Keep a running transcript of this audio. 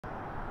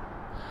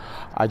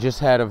I just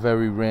had a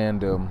very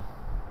random,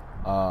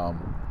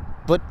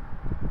 but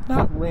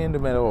not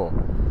random at all,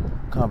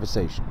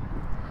 conversation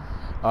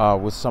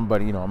with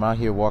somebody. I'm out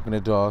here walking the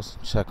dogs,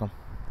 check them,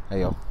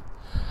 hey yo,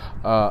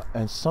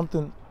 and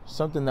something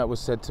that was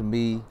said to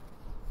me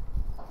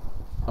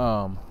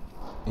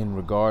in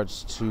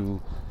regards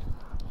to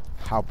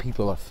how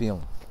people are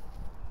feeling.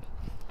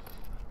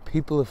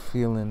 People are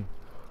feeling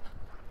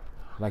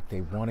like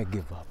they want to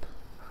give up,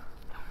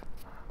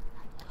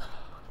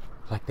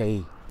 like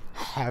they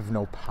have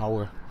no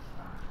power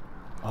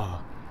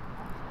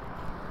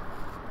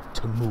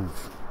to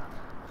move,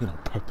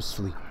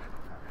 purposefully.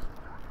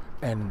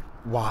 And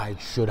why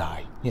should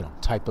I,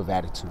 type of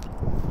attitude.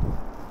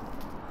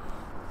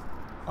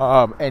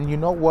 And you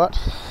know what?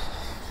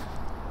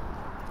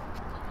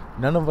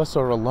 None of us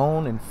are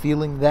alone in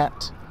feeling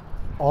that.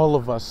 All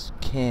of us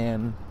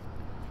can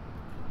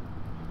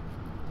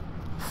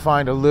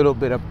find a little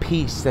bit of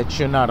peace that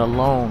you're not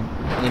alone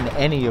in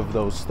any of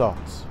those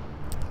thoughts.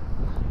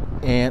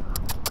 And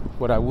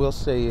what I will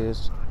say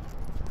is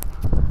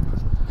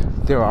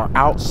there are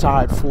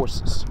outside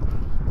forces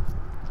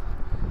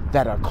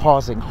that are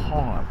causing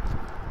harm,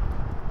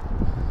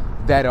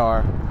 that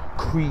are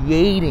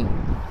creating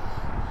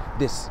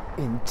this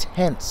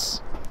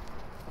intense,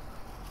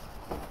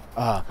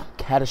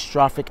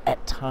 catastrophic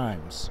at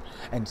times,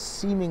 and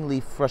seemingly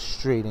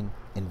frustrating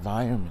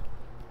environment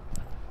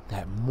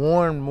that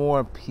more and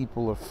more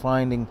people are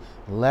finding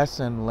less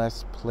and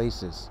less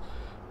places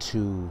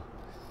to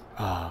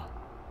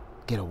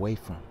get away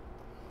from,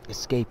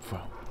 escape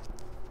from.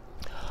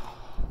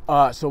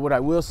 So what I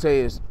will say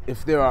is,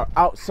 if there are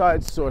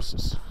outside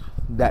sources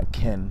that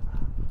can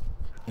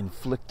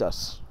inflict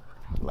us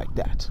like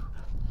that,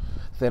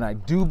 then I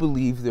do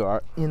believe there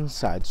are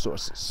inside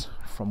sources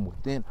from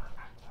within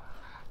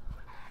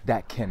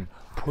that can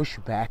push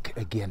back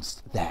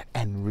against that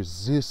and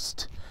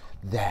resist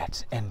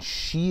that and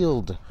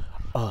shield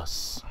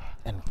us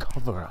and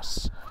cover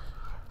us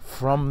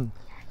from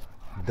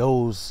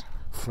those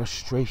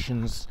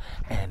frustrations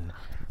and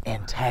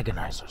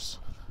antagonizers.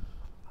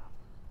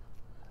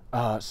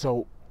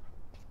 So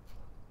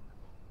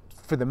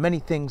for the many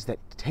things that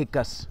take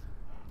us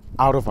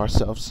out of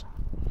ourselves,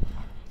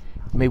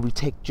 may we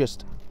take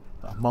just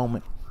a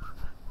moment,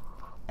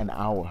 an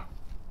hour,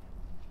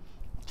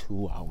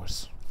 2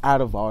 hours out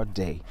of our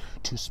day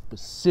to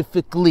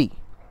specifically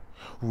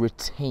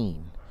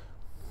retain,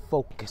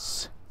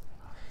 focus,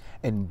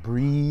 and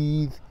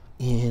breathe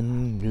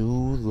in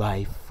new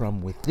life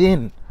from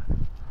within.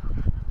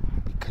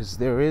 Because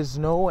there is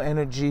no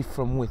energy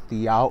from with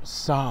the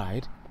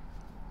outside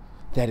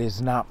that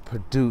is not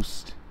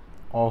produced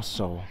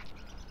also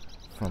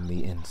from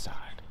the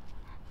inside.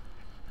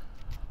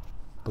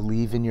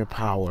 Believe in your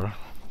power.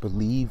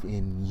 Believe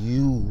in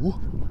you,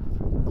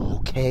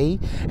 okay?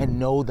 And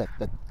know that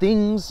the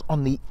things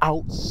on the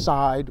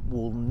outside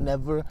will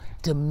never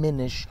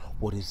diminish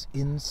what is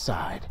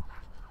inside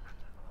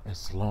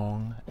as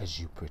long as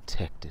you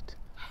protect it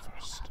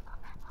first.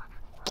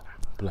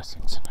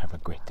 Blessings and have a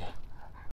great day.